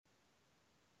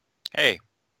Hey,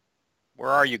 where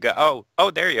are you guys?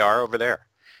 Oh, there you are over there.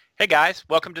 Hey guys,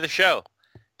 welcome to the show.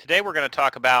 Today we're going to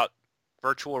talk about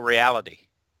virtual reality.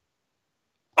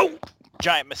 Oh,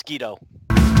 giant mosquito.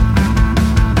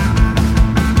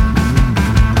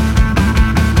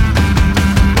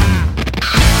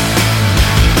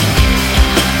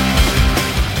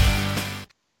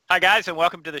 Hi guys, and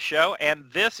welcome to the show. And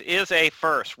this is a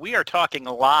first. We are talking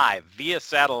live via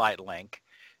satellite link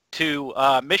to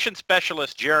Mission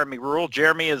Specialist Jeremy Rule.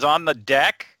 Jeremy is on the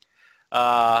deck.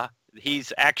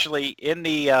 He's actually in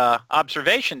the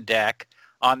observation deck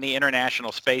on the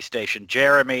International Space Station.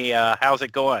 Jeremy, how's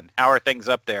it going? How are things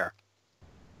up there?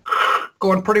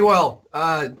 Going pretty well.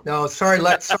 No, sorry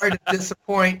to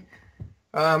disappoint.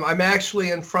 I'm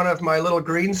actually in front of my little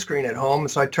green screen at home,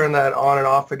 so I turn that on and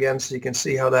off again so you can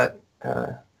see how that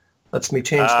lets me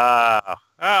change.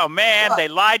 Oh man, they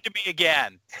lied to me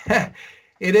again.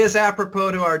 It is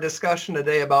apropos to our discussion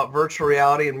today about virtual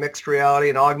reality and mixed reality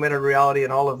and augmented reality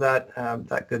and all of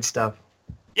that good stuff.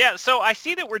 Yeah, so I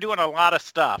see that we're doing a lot of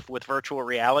stuff with virtual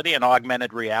reality and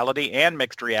augmented reality and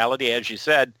mixed reality, as you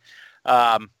said.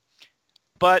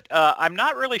 But I'm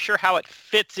not really sure how it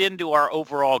fits into our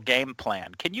overall game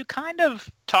plan. Can you kind of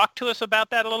talk to us about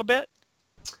that a little bit?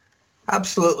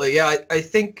 Absolutely. Yeah, I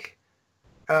think,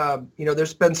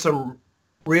 there's been some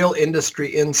real industry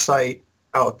insight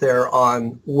out there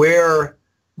on where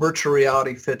virtual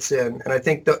reality fits in. And I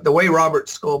think the way Robert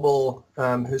Scoble,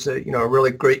 who's a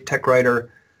really great tech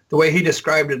writer, the way he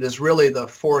described it is really the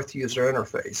fourth user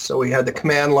interface. So we had the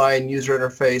command line user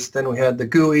interface, then we had the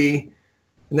GUI,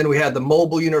 and then we had the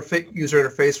mobile user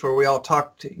interface where we all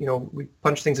talked, we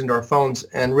punch things into our phones.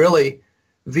 And really,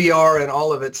 VR and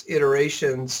all of its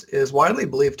iterations is widely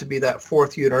believed to be that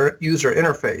fourth user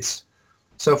interface.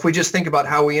 So if we just think about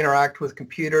how we interact with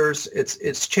computers,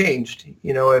 it's changed.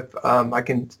 If I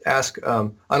can ask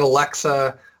an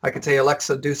Alexa, I could say,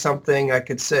 Alexa, do something. I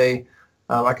could say,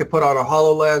 I could put on a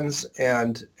HoloLens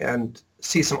and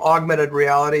see some augmented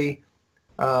reality.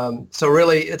 So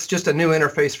really, it's just a new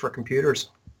interface for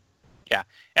computers. Yeah,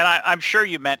 and I'm sure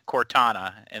you meant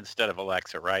Cortana instead of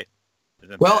Alexa, right?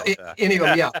 Well, any of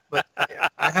them, yeah. But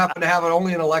I happen to have it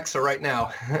only in Alexa right now.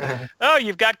 Oh,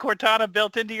 you've got Cortana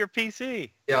built into your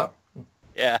PC. Yeah.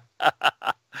 Yeah.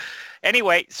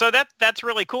 Anyway, so that's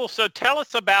really cool. So tell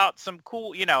us about some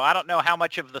cool, I don't know how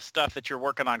much of the stuff that you're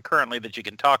working on currently that you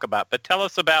can talk about, but tell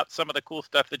us about some of the cool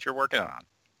stuff that you're working on.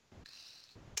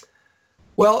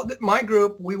 Well, my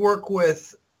group, we work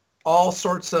with all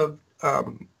sorts of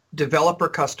developer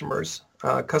customers,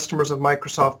 customers of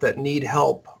Microsoft that need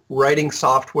help writing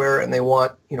software, and they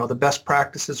want, the best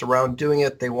practices around doing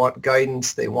it. They want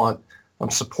guidance. They want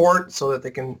support so that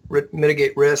they can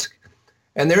mitigate risk.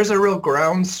 And there's a real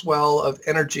groundswell of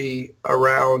energy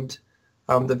around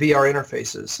the VR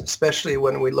interfaces, especially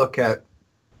when we look at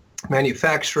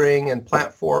manufacturing and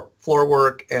plant floor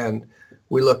work, and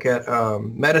we look at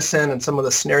medicine and some of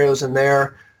the scenarios in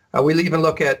there. We even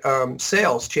look at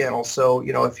sales channels. So,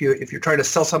 if you're trying to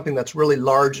sell something that's really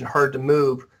large and hard to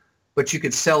move, but you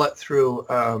could sell it through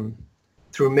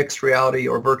mixed reality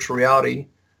or virtual reality,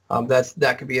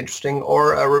 that could be interesting.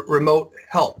 Or remote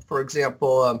help. For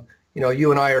example,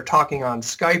 you and I are talking on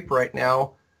Skype right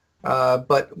now,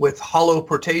 but with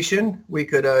holoportation, we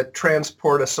could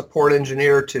transport a support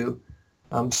engineer to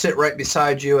sit right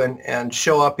beside you and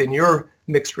show up in your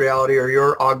mixed reality or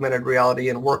your augmented reality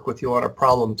and work with you on a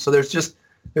problem. So there's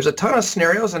a ton of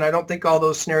scenarios, and I don't think all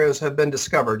those scenarios have been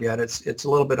discovered yet. It's a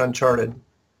little bit uncharted.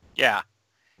 Yeah.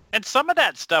 And some of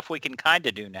that stuff we can kind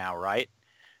of do now, right?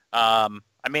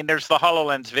 There's the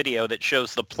HoloLens video that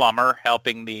shows the plumber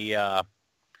helping I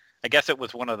guess it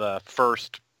was one of the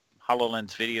first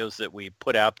HoloLens videos that we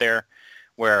put out there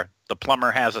where the plumber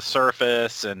has a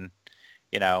surface and,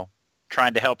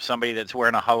 trying to help somebody that's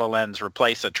wearing a HoloLens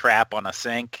replace a trap on a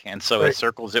sink. And so He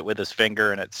circles it with his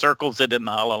finger and it circles it in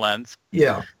the HoloLens.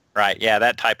 Yeah. Right. Yeah,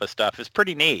 that type of stuff is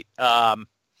pretty neat. I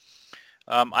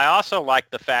also like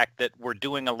the fact that we're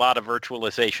doing a lot of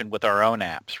virtualization with our own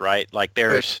apps, right? Like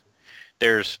there's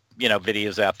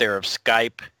videos out there of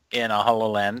Skype in a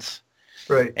HoloLens.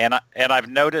 Right. And I've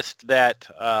noticed that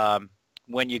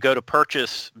when you go to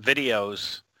purchase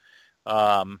videos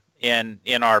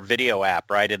in our video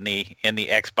app, right, in the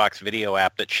Xbox video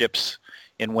app that ships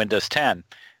in Windows 10,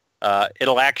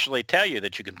 it'll actually tell you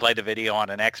that you can play the video on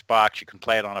an Xbox, you can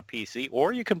play it on a PC,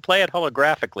 or you can play it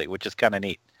holographically, which is kind of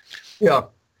neat. Yeah.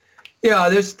 Yeah,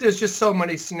 there's just so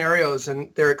many scenarios, and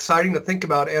they're exciting to think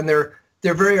about, and they're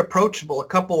very approachable. A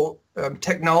couple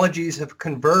technologies have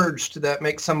converged that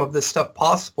make some of this stuff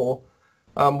possible.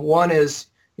 One is,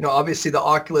 obviously the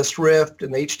Oculus Rift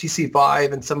and the HTC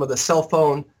Vive and some of the cell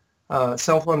phone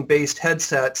cell phone-based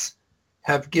headsets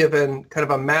have given kind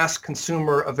of a mass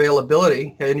consumer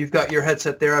availability. And you've got your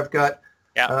headset there.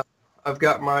 Yeah. I've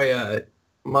got my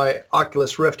my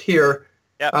Oculus Rift here.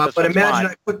 Yeah. But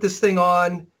imagine I put this thing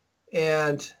on,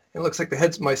 and it looks like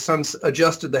my son's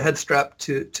adjusted the head strap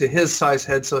to his size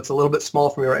head, so it's a little bit small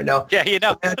for me right now. Yeah,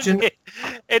 Imagine,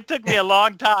 it took me a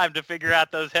long time to figure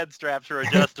out those head straps were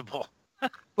adjustable.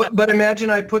 but imagine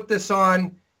I put this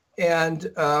on, and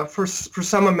for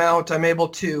some amount, I'm able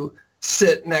to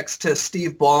sit next to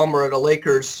Steve Ballmer at a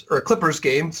Lakers or a Clippers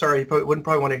game. Sorry, you wouldn't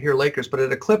probably want to hear Lakers, but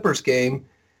at a Clippers game,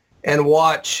 and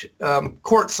watch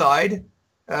courtside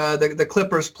the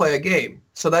Clippers play a game.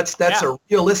 So that's a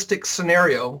realistic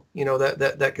scenario,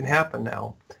 that can happen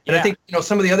now. And I think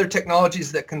some of the other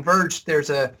technologies that converged. There's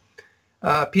a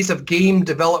piece of game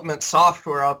development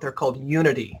software out there called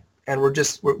Unity, and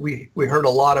we heard a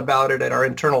lot about it at our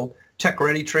internal Tech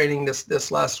Ready training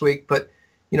this last week. But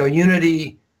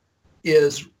Unity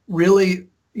is really,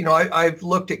 I've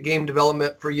looked at game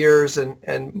development for years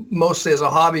and mostly as a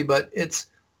hobby, but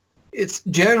it's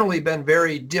generally been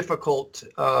very difficult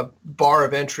bar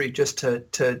of entry just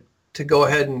to go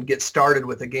ahead and get started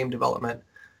with a game development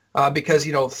because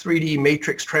 3D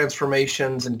matrix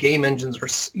transformations and game engines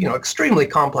are extremely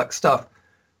complex stuff.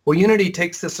 Well, Unity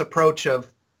takes this approach of,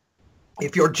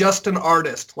 if you're just an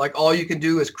artist, like all you can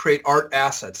do is create art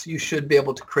assets, you should be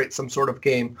able to create some sort of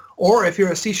game. Or if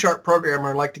you're a C# programmer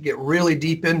and like to get really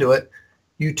deep into it,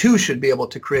 you too should be able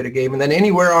to create a game. And then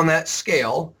anywhere on that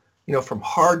scale, from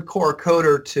hardcore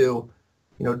coder to,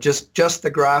 just the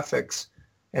graphics,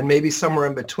 and maybe somewhere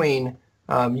in between,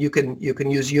 you can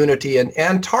use Unity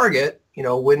and target,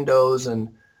 Windows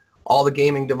and all the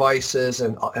gaming devices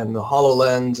and the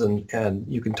HoloLens, and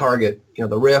you can target,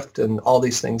 the Rift and all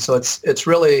these things. So it's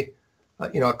really,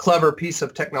 a clever piece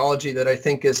of technology that I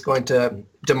think is going to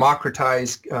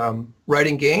democratize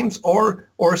writing games or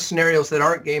scenarios that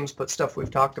aren't games but stuff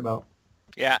we've talked about.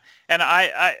 Yeah, and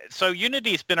so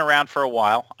Unity's been around for a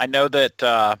while. I know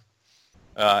that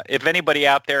if anybody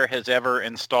out there has ever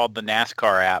installed the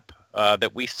NASCAR app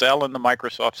that we sell in the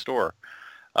Microsoft Store,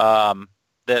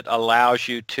 that allows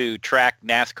you to track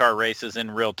NASCAR races in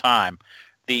real time,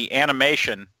 the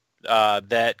animation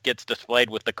that gets displayed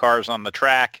with the cars on the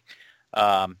track,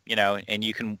 and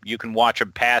you can watch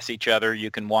them pass each other.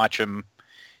 You can watch them,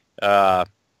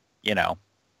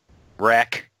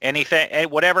 wreck anything,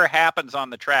 whatever happens on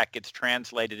the track gets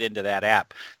translated into that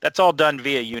app. That's all done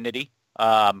via Unity,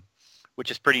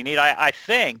 which is pretty neat. I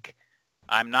think,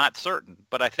 I'm not certain,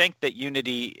 but I think that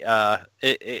Unity,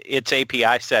 its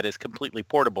API set is completely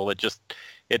portable.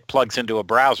 It plugs into a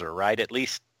browser, right? At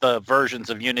least the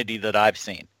versions of Unity that I've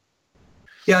seen.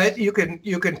 Yeah, you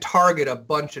can target a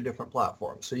bunch of different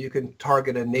platforms. So you can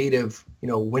target a native,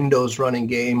 Windows running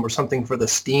game or something for the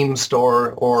Steam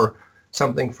store or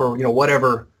something for,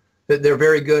 whatever. They're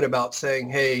very good about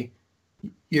saying, hey,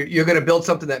 you're going to build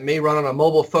something that may run on a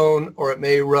mobile phone or it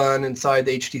may run inside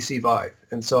the HTC Vive.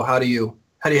 And so how do you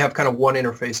have kind of one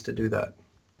interface to do that?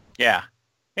 Yeah,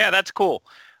 that's cool.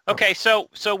 Okay, so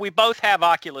we both have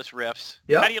Oculus Rifts.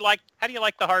 Yeah. How do you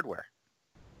like the hardware?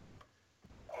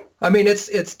 I mean,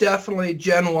 it's definitely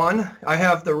Gen 1. I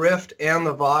have the Rift and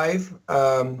the Vive,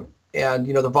 and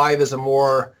the Vive is a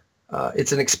more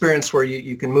it's an experience where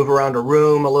you can move around a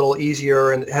room a little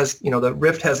easier, and it has, the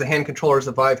Rift has the hand controllers,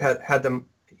 the Vive had them,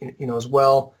 as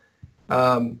well.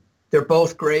 They're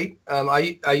both great.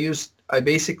 I use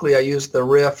the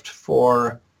Rift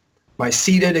for my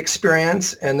seated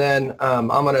experience, and then I'm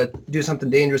going to do something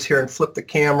dangerous here and flip the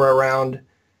camera around.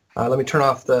 Let me turn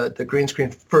off the green screen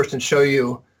first and show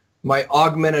you my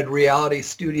augmented reality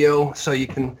studio so you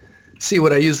can see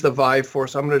what I use the Vive for.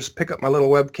 So I'm going to just pick up my little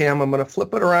webcam. I'm going to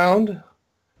flip it around.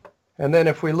 And then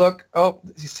if we look,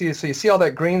 you see all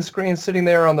that green screen sitting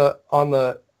there on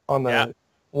the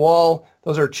wall.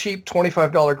 Those are cheap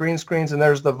 $25 green screens, and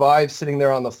there's the Vive sitting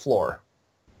there on the floor.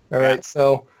 All right.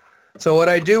 So what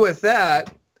I do with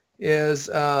that is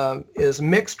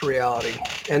mixed reality,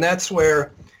 and that's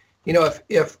where,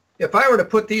 if I were to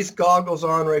put these goggles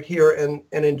on right here and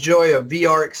enjoy a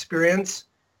VR experience,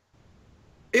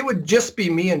 it would just be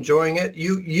me enjoying it.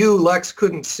 You Lex,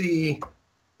 couldn't see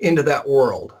into that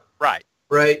world. Right.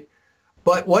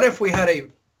 But what if we had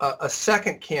a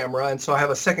second camera, and so I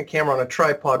have a second camera on a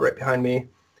tripod right behind me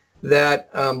that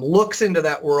looks into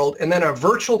that world, and then a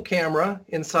virtual camera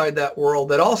inside that world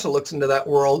that also looks into that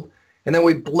world, and then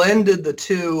we blended the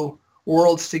two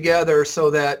worlds together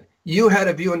so that you had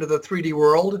a view into the 3D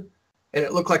world, and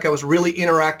it looked like I was really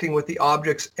interacting with the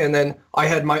objects, and then I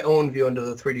had my own view into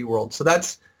the 3D world. So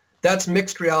that's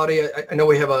mixed reality. I know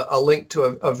we have a link to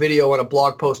a video and a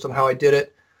blog post on how I did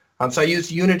it. So I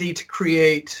used Unity to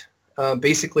create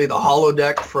basically the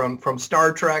holodeck from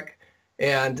Star Trek,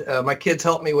 and my kids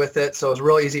helped me with it, so it was a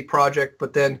real easy project.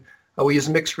 But then we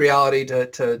used mixed reality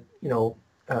to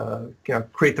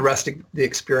create the rest of the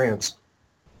experience.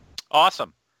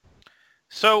 Awesome.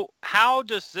 So how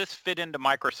does this fit into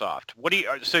Microsoft?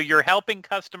 So you're helping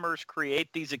customers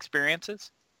create these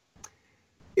experiences?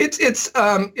 It's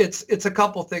a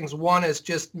couple things. One is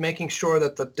just making sure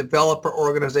that the developer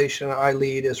organization I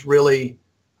lead is really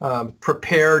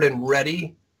prepared and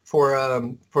ready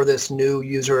for this new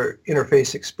user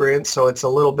interface experience. So it's a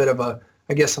little bit of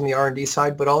I guess, on the R&D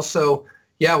side, but also,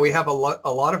 yeah, we have a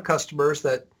lot of customers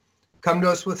that come to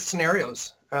us with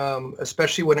scenarios,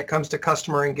 especially when it comes to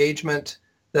customer engagement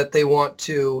that they want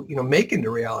to, make into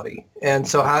reality. And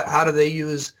so how do they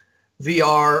use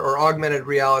VR or augmented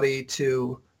reality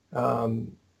to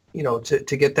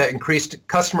get that increased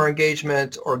customer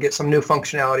engagement or get some new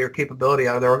functionality or capability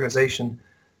out of their organization?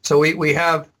 So we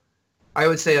have, I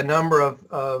would say, a number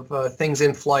of things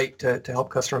in flight to help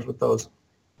customers with those.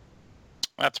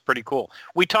 That's pretty cool.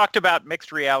 We talked about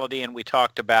mixed reality and we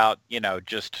talked about,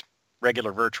 just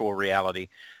regular virtual reality.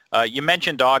 You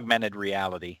mentioned augmented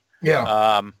reality.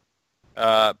 Yeah.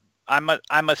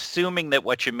 I'm assuming that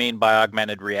what you mean by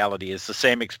augmented reality is the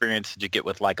same experience that you get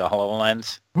with like a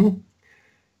HoloLens. Mm-hmm.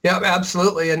 Yeah,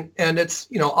 absolutely. And it's,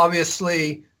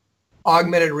 obviously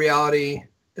augmented reality,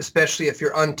 especially if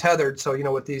you're untethered. So,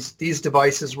 with these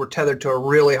devices, we're tethered to a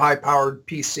really high-powered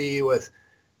PC with,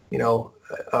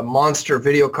 a monster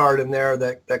video card in there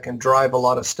that can drive a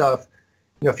lot of stuff.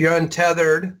 If you're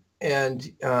untethered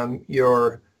and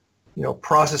you're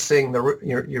processing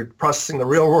you're processing the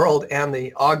real world and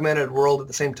the augmented world at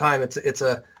the same time,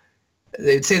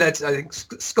 they'd say that's, I think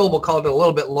Scoble called it a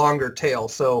little bit longer tail.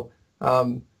 So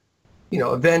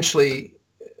eventually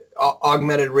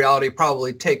augmented reality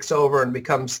probably takes over and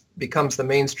becomes the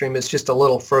mainstream. It's just a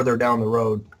little further down the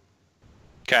road.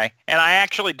 Okay. And I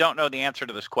actually don't know the answer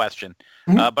to this question,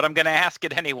 Mm-hmm. but I'm going to ask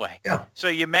it anyway. Yeah. So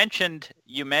you mentioned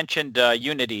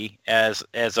Unity as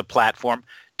a platform.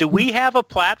 Do we have a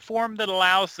platform that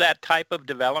allows that type of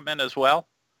development as well?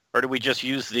 Or do we just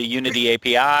use the Unity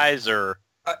APIs or?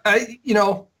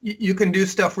 You can do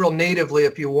stuff real natively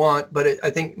if you want, but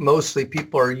I think mostly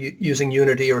people are using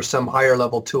Unity or some higher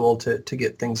level tool to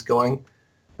get things going.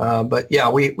 But yeah,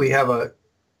 we have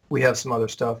some other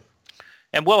stuff.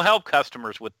 And we'll help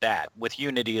customers with that, with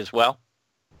Unity as well.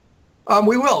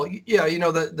 We will. Yeah,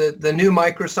 the new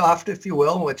Microsoft, if you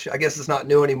will, which I guess is not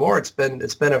new anymore. It's been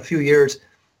a few years,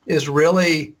 is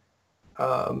really,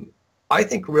 I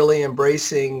think, really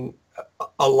embracing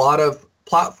a lot of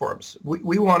platforms.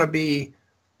 We want to be,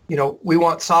 we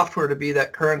want software to be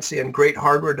that currency and great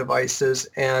hardware devices,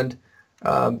 and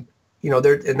that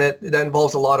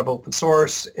involves a lot of open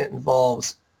source. It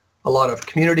involves a lot of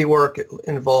community work. It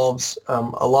involves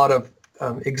a lot of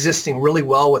existing really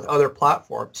well with other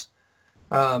platforms.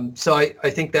 So I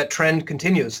think that trend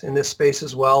continues in this space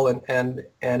as well, and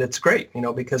it's great,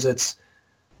 because it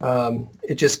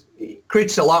just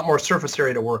creates a lot more surface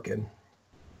area to work in.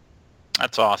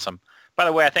 That's awesome. By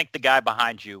the way, I think the guy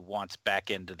behind you wants back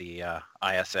into the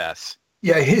ISS.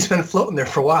 Yeah, he's been floating there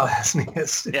for a while, hasn't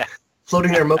he? Yeah.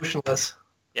 Floating there motionless.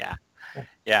 Yeah.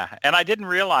 Yeah. And I didn't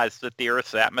realize that the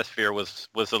Earth's atmosphere was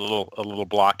a little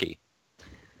blocky.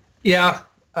 Yeah.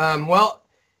 Well,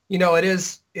 it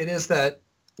is that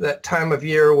time of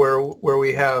year where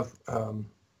we have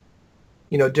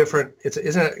different.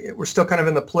 We're still kind of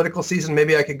in the political season.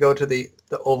 Maybe I could go to the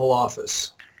Oval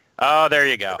Office. Oh, there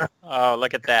you go. Oh,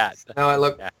 look at that. Now I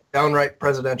look downright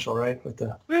presidential, right? With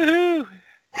the woohoo.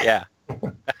 Yeah.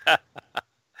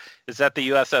 Is that the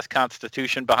USS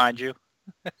Constitution behind you?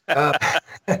 I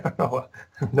don't know.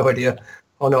 No idea.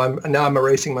 Oh no, I'm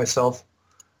erasing myself.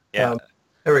 Yeah.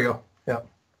 There we go. Yeah.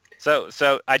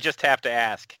 So I just have to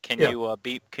ask, can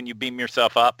you beam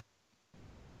yourself up?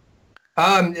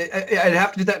 I'd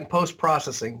have to do that in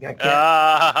post-processing. I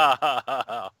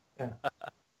can't. Yeah.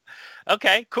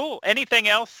 Okay, cool. Anything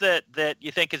else that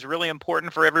you think is really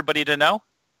important for everybody to know?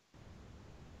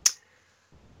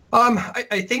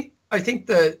 I think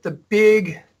the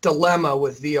big dilemma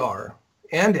with VR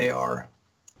and AR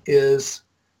is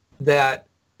that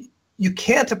you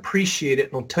can't appreciate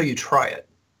it until you try it.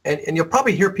 And you'll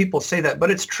probably hear people say that, but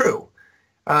it's true.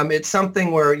 It's something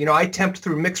where, I attempt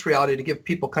through mixed reality to give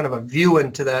people kind of a view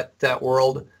into that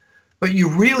world, but you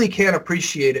really can't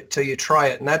appreciate it till you try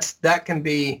it. And that can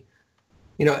be,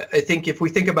 I think if we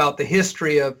think about the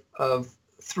history of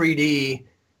 3D,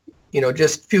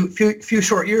 just few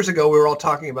short years ago, we were all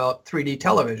talking about 3D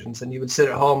televisions, and you would sit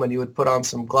at home and you would put on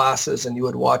some glasses and you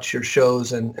would watch your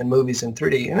shows and movies in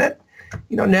 3D. And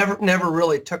never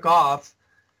really took off.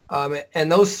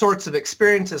 And those sorts of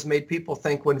experiences made people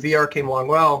think when VR came along,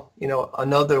 well,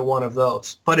 another one of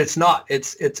those. But it's not.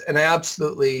 It's an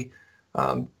absolutely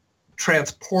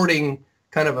transporting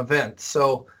kind of event.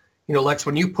 So, Lex,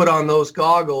 when you put on those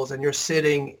goggles and you're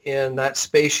sitting in that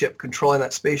spaceship, controlling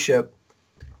that spaceship,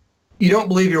 you don't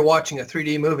believe you're watching a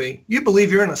 3D movie. You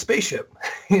believe you're in a spaceship.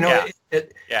 Yeah.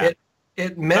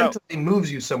 It mentally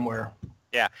moves you somewhere.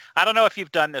 Yeah, I don't know if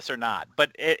you've done this or not,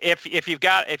 but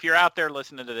if you're out there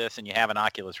listening to this and you have an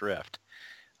Oculus Rift,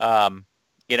 one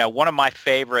of my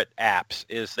favorite apps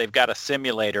is they've got a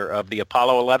simulator of the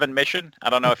Apollo 11 mission. I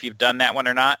don't know if you've done that one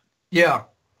or not. Yeah,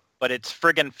 but it's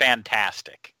friggin'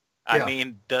 fantastic. Yeah. I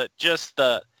mean,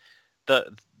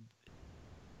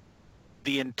 the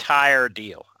entire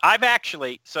deal. I've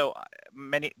actually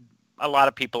a lot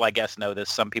of people I guess know this.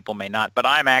 Some people may not, but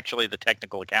I'm actually the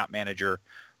technical account manager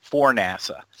for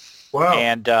NASA. Wow.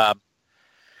 And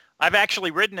I've actually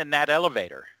ridden in that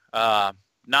elevator, not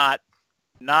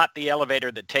the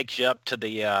elevator that takes you up to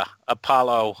the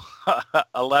Apollo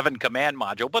 11 command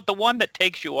module, but the one that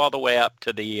takes you all the way up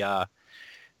to the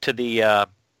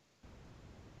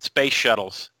space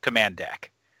shuttle's command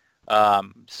deck.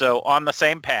 So on the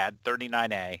same pad,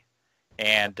 39A,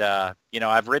 and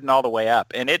I've ridden all the way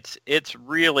up, and it's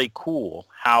really cool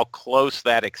how close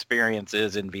that experience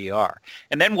is in VR.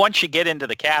 And then once you get into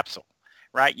the capsule,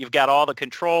 right, you've got all the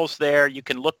controls there. You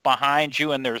can look behind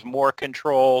you, and there's more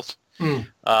controls. You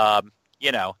can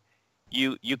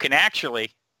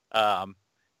actually, and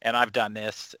I've done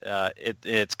this.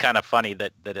 It's kind of funny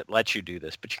that it lets you do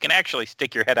this, but you can actually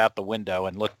stick your head out the window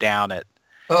and look down at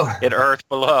Earth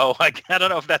below. I don't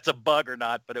know if that's a bug or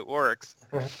not, but it works.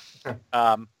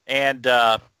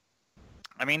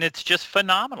 I mean, it's just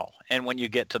phenomenal. And when you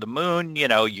get to the moon,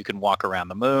 you can walk around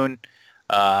the moon.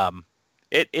 The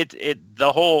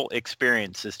whole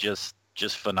experience is just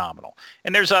phenomenal.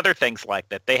 And there's other things like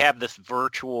that. They have this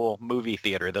virtual movie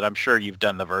theater that I'm sure you've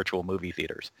done the virtual movie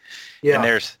theaters. Yeah. And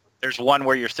there's one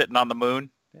where you're sitting on the moon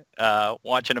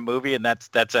watching a movie, and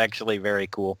that's actually very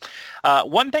cool.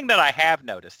 One thing that I have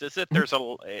noticed is that there's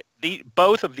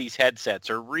both of these headsets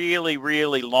are really,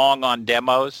 really long on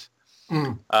demos,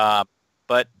 but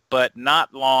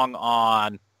not long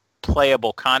on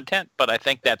playable content, but I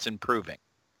think that's improving.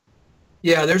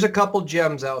 Yeah, there's a couple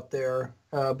gems out there,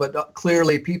 but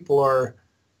clearly people are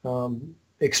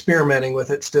experimenting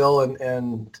with it still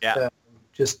and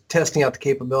just testing out the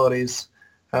capabilities.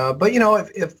 But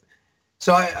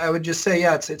I would just say,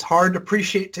 it's hard to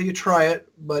appreciate till you try it.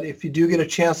 But if you do get a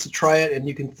chance to try it and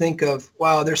you can think of,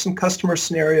 wow, there's some customer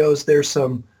scenarios, there's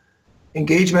some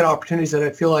engagement opportunities that I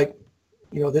feel like,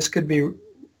 this could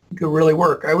really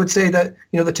work. I would say that,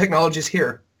 the technology is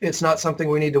here. It's not something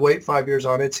we need to wait 5 years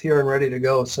on. It's here and ready to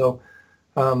go. So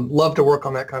love to work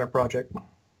on that kind of project.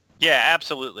 Yeah,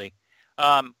 absolutely.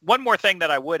 One more thing that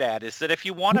I would add is that if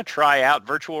you want to try out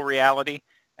virtual reality,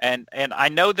 and I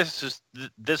know this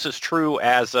is true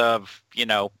as of,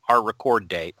 our record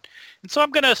date. And so I'm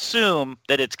going to assume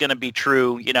that it's going to be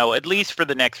true, at least for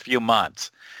the next few months.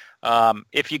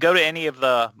 If you go to any of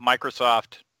the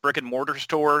Microsoft brick and mortar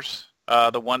stores,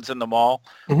 the ones in the mall,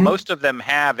 most of them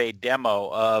have a demo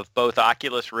of both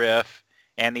Oculus Rift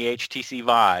and the HTC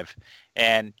Vive.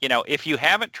 And, if you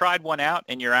haven't tried one out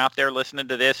and you're out there listening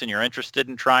to this and you're interested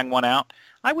in trying one out,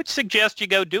 I would suggest you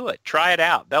go do it. Try it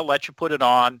out. They'll let you put it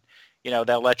on.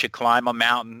 They'll let you climb a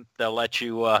mountain. They'll let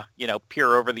you,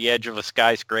 peer over the edge of a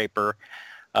skyscraper.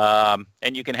 And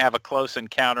you can have a close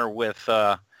encounter with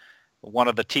one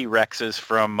of the T-Rexes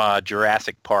from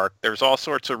Jurassic Park. There's all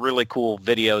sorts of really cool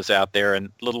videos out there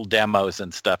and little demos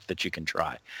and stuff that you can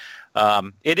try.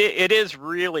 It is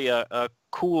really a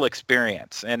cool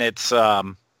experience, and it's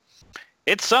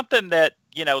something that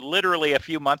literally a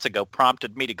few months ago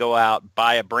prompted me to go out,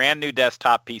 buy a brand new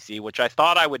desktop PC, which I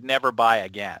thought I would never buy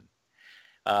again.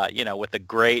 With a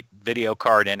great video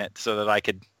card in it, so that I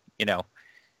could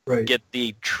get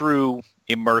the true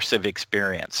immersive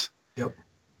experience. Yep.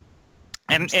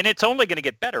 And it's only going to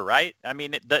get better, right? I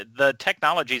mean, the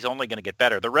technology is only going to get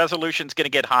better. The resolution's going to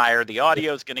get higher. The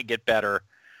audio is going to get better.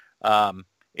 Processor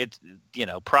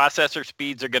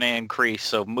speeds are going to increase,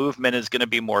 so movement is going to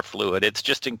be more fluid. It's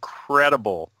just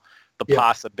incredible, the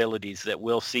possibilities that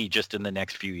we'll see just in the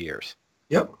next few years.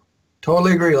 Yep,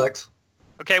 totally agree, Lex.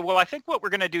 Okay, well, I think what we're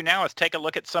going to do now is take a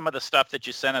look at some of the stuff that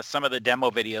you sent us, some of the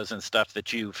demo videos and stuff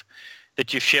that you've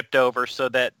shipped over, so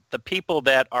that the people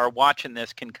that are watching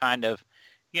this can kind of,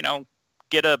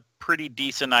 get a pretty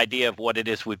decent idea of what it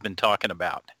is we've been talking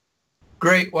about.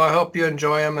 Great. Well, I hope you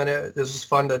enjoy them, and this was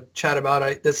fun to chat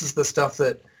about. This is the stuff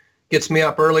that gets me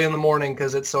up early in the morning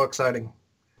because it's so exciting.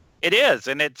 It is,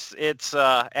 and it's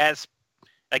as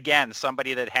again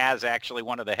somebody that has actually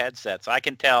one of the headsets, I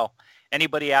can tell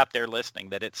anybody out there listening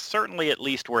that it's certainly at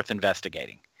least worth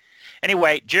investigating.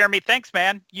 Anyway, Jeremy, thanks,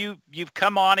 man. You've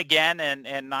come on again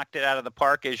and knocked it out of the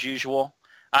park as usual.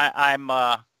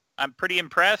 I'm pretty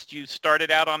impressed. You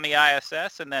started out on the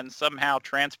ISS and then somehow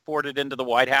transported into the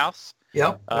White House.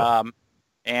 Yep.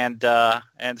 And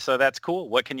so that's cool.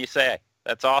 What can you say?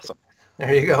 That's awesome.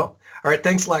 There you go. All right.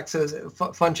 Thanks, Lex. It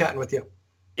was fun chatting with you.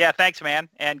 Yeah, thanks, man.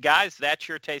 And guys, that's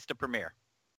your Taste of Premiere.